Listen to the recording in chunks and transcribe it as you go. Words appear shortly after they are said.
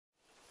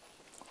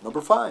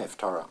Number 5,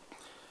 Tara.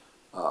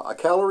 A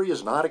calorie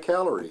is not a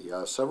calorie.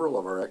 Several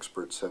of our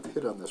experts have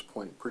hit on this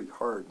point pretty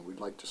hard, and we'd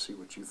like to see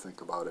what you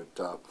think about it.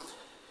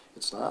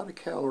 It's not a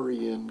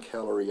calorie in,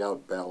 calorie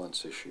out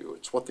balance issue.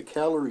 It's what the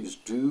calories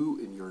do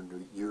in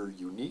your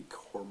unique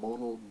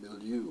hormonal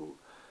milieu,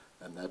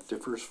 and that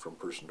differs from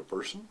person to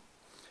person,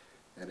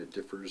 and it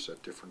differs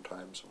at different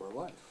times of our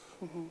life.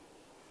 Mm-hmm.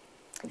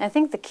 I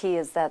think the key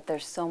is that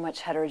there's so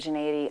much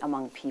heterogeneity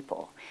among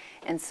people,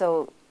 and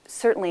so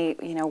certainly,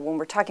 you know, when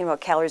we're talking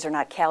about calories or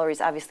not calories,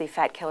 obviously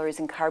fat calories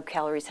and carb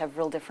calories have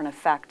real different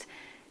effect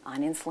on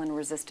insulin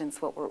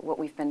resistance, what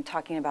we've been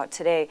talking about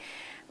today.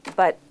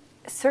 But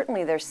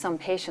certainly there's some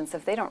patients,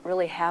 if they don't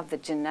really have the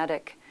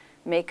genetic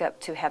makeup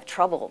to have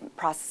trouble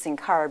processing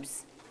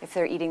carbs, if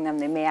they're eating them,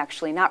 they may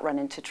actually not run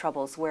into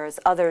troubles, whereas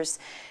others,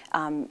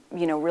 you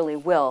know, really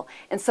will.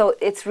 And so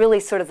it's really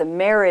sort of the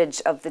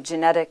marriage of the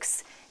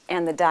genetics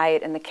and the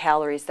diet and the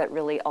calories that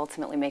really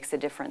ultimately makes a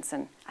difference.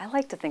 And I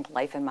like to think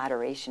life in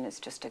moderation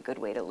is just a good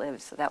way to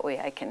live, so that way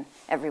I can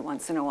every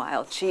once in a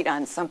while cheat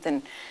on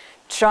something.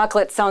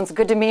 Chocolate sounds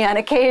good to me on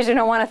occasion.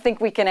 I want to think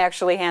we can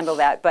actually handle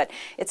that. But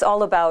it's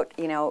all about,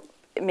 you know,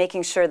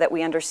 making sure that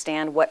we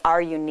understand what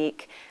our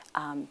unique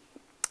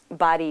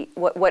body,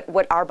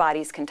 what our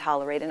bodies can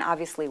tolerate. And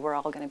obviously we're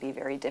all going to be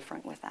very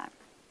different with that.